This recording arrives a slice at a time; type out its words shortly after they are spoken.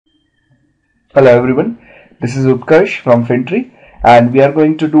Hello everyone, this is Utkarsh from FinTree and we are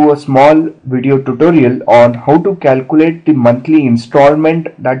going to do a small video tutorial on how to calculate the monthly installment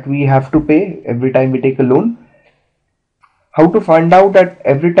that we have to pay every time we take a loan. How to find out that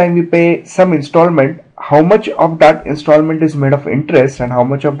every time we pay some installment, how much of that installment is made of interest and how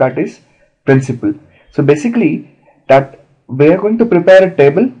much of that is principal. So basically that we are going to prepare a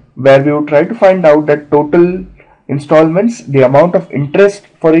table where we will try to find out that total installments, the amount of interest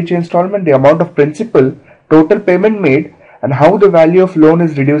for each installment, the amount of principal, total payment made, and how the value of loan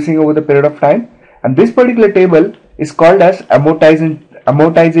is reducing over the period of time. And this particular table is called as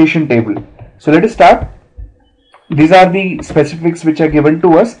amortization table. So let us start. These are the specifics which are given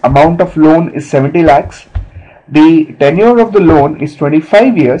to us. Amount of loan is 70 lakhs. The tenure of the loan is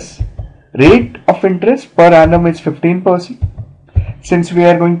 25 years. Rate of interest per annum is 15%. Since we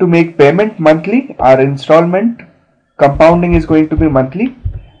are going to make payment monthly, our installment compounding is going to be monthly.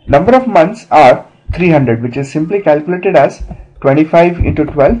 Number of months are 300, which is simply calculated as 25 into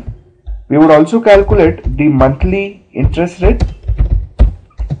 12. We would also calculate the monthly interest rate.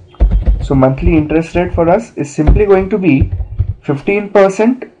 So monthly interest rate for us is simply going to be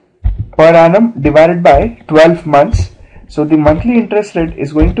 15% per annum divided by 12 months. So the monthly interest rate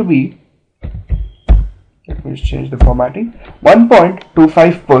is going to be, let me just change the formatting,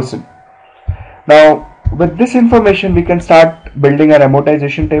 1.25%. Now with this information we can start building our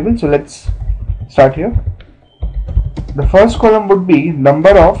amortization table. So let's start here. The first column would be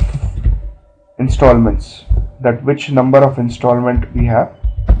number of installments, that which number of installment we have,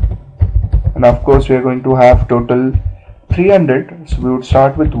 and of course we are going to have total 300. So we would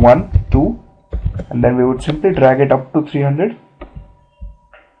start with 1, 2, and then we would simply drag it up to 300.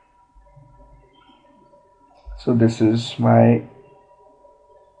 So this is my,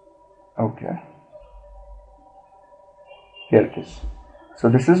 okay, here it is. So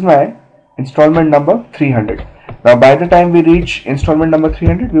this is my installment number 300. Now by the time we reach installment number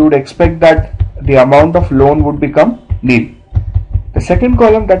 300, we would expect that the amount of loan would become nil. The second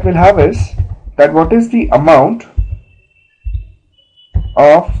column that we'll have is that what is the amount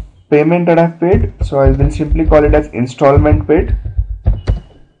of payment that I've paid. So I will simply call it as installment paid.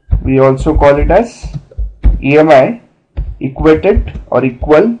 We also call it as EMI, equated or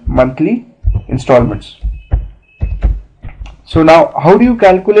equal monthly installments. So now how do you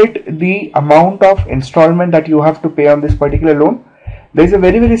calculate the amount of installment that you have to pay on this particular loan? There is a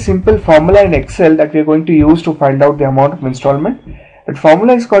very simple formula in Excel that we are going to use to find out the amount of installment. That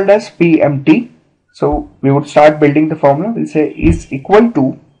formula is called as PMT. So we would start building the formula. We'll say is equal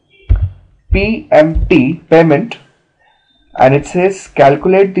to PMT, payment, and it says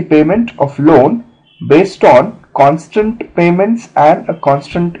calculate the payment of loan based on constant payments and a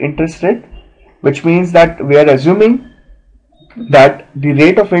constant interest rate, which means that we are assuming that the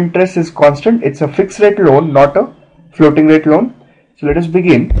rate of interest is constant. It's a fixed rate loan, not a floating rate loan. So let us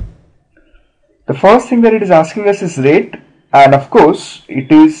begin. The first thing that it is asking us is rate, and of course it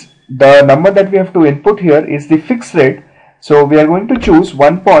is the number that we have to input here is the fixed rate. So we are going to choose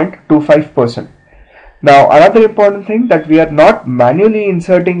 1.25%. Now another important thing, that we are not manually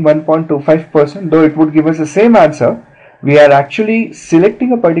inserting 1.25%, though it would give us the same answer. We are actually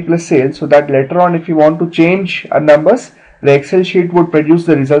selecting a particular sale so that later on if you want to change our numbers, the Excel sheet would produce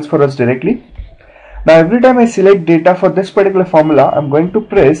the results for us directly. Now every time I select data for this particular formula, I'm going to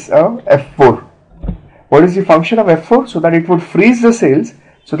press F4. What is the function of F4? So that it would freeze the cells,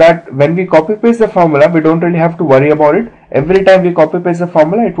 so that when we copy paste the formula, we don't really have to worry about it. Every time we copy paste the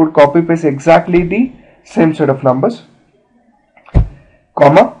formula, it would copy paste exactly the same set of numbers.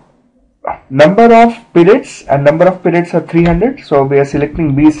 Comma, number of periods, and number of periods are 300. So we are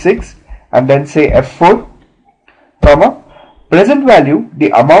selecting B6 and then say F4, comma, present value, the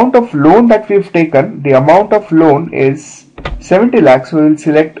amount of loan that we've taken, the amount of loan is 70 lakhs. So we will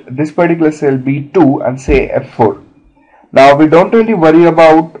select this particular cell B2 and say F4. Now we don't really worry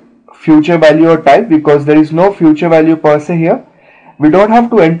about future value or type because there is no future value per se here. We don't have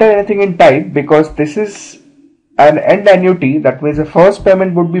to enter anything in type because this is an end annuity. That means the first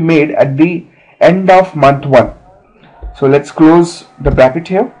payment would be made at the end of month 1. So let's close the bracket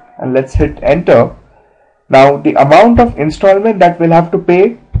here and let's hit enter. Now the amount of installment that we'll have to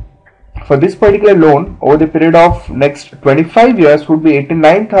pay for this particular loan over the period of next 25 years would be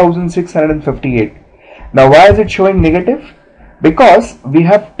 89,658. Now why is it showing negative? Because we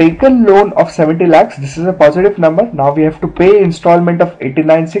have taken loan of 70 lakhs. This is a positive number. Now we have to pay installment of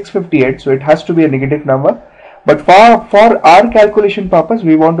 89,658. So it has to be a negative number. But for our calculation purpose,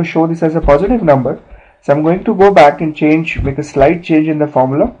 we want to show this as a positive number. So I'm going to go back and make a slight change in the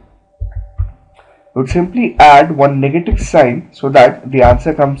formula. we would simply add one negative sign so that the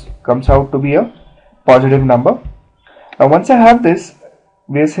answer comes out to be a positive number. Now once I have this,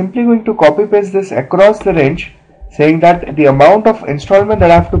 we are simply going to copy paste this across the range, saying that the amount of installment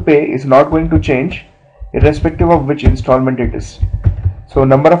that I have to pay is not going to change irrespective of which installment it is. So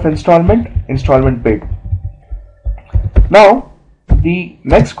number of installment paid. Now the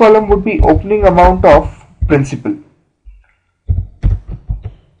next column would be opening amount of principal.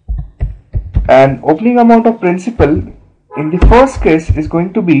 And opening amount of principal in the first case is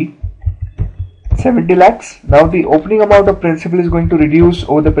going to be 70 lakhs. Now the opening amount of principal is going to reduce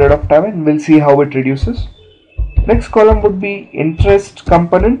over the period of time, and we'll see how it reduces. Next column would be interest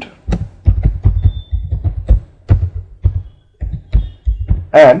component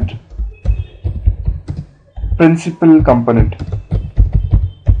and principal component.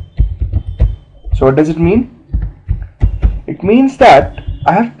 So what does it mean? It means that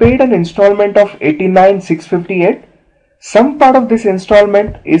I have paid an installment of 89,658. Some part of this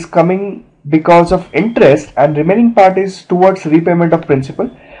installment is coming because of interest and remaining part is towards repayment of principal.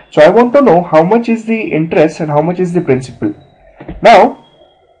 So I want to know how much is the interest and how much is the principal. Now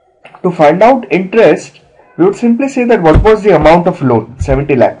to find out interest, we would simply say that what was the amount of loan,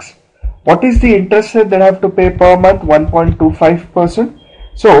 70 lakhs. What is the interest rate that I have to pay per month? 1.25%.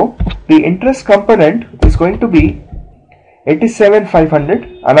 So the interest component is going to be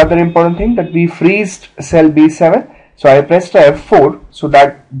 87,500. Another important thing that we freezed cell B7. So I pressed F4 so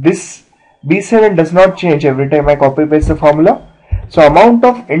that this B7 does not change every time I copy paste the formula. So amount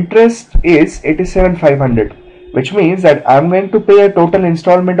of interest is 87,500, which means that I am going to pay a total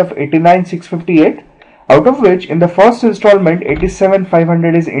installment of 89,658, out of which in the first installment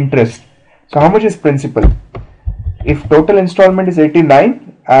 87,500 is interest. So how much is principal? If total installment is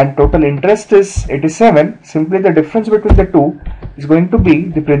 89 and total interest is 87, simply the difference between the two is going to be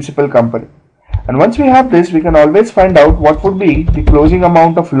the principal component. And once we have this, we can always find out what would be the closing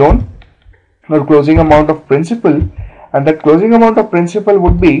amount of loan or closing amount of principal, and that closing amount of principal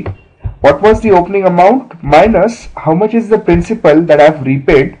would be what was the opening amount minus how much is the principal that I have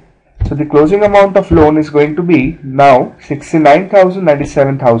repaid. So the closing amount of loan is going to be now 69,000,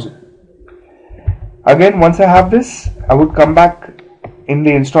 97,000. Again, once I have this, I would come back in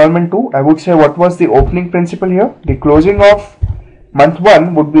the installment 2. I would say what was the opening principal here. The closing of month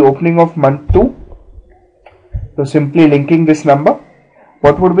 1 would be opening of month 2. So simply linking this number.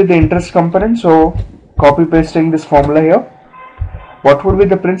 What would be the interest component? So copy pasting this formula here. What would be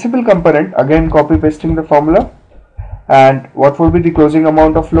the principal component? Again copy pasting the formula. And what would be the closing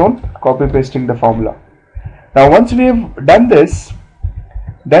amount of loan? Copy pasting the formula. Now once we have done this,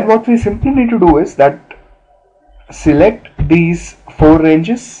 then what we simply need to do is that select these 4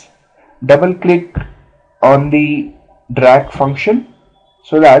 ranges, double click on the drag function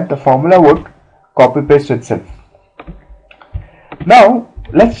so that the formula would copy paste itself. Now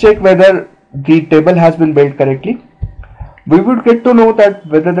let's check whether the table has been built correctly. We would get to know that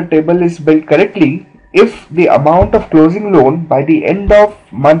whether the table is built correctly if the amount of closing loan by the end of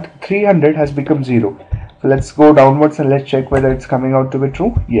month 300 has become 0. So let's go downwards and let's check whether it's coming out to be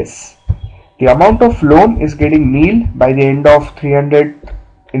true. Yes, the amount of loan is getting nil by the end of 300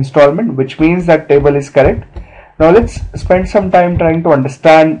 installment, which means that table is correct. Now let's spend some time trying to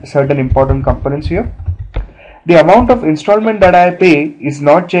understand certain important components here. The amount of installment that I pay is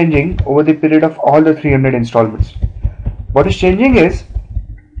not changing over the period of all the 300 installments. What is changing is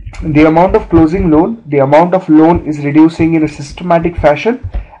the amount of closing loan. The amount of loan is reducing in a systematic fashion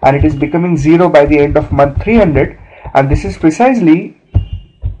and it is becoming 0 by the end of month 300, and this is precisely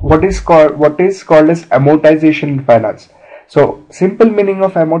what is called as amortization in finance. So simple meaning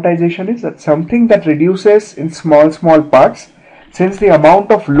of amortization is that something that reduces in small parts. Since the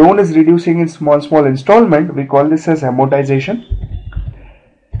amount of loan is reducing in small installment, we call this as amortization.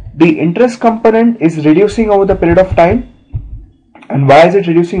 The interest component is reducing over the period of time. And why is it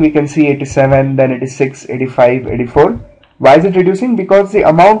reducing? We can see 87, then 86, 85, 84. Why is it reducing? Because the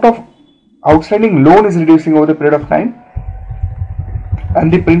amount of outstanding loan is reducing over the period of time,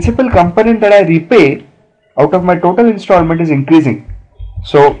 and the principal component that I repay out of my total installment is increasing.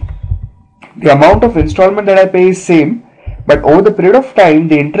 So the amount of installment that I pay is same, but over the period of time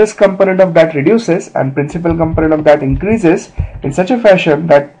the interest component of that reduces and principal component of that increases in such a fashion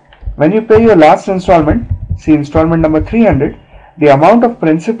that when you pay your last installment, see installment number 300, the amount of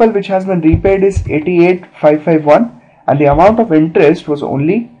principal which has been repaid is 88,551 and the amount of interest was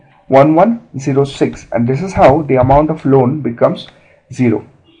only 1106, and this is how the amount of loan becomes 0.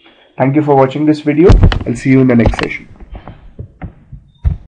 Thank you for watching this video. I'll see you in the next session.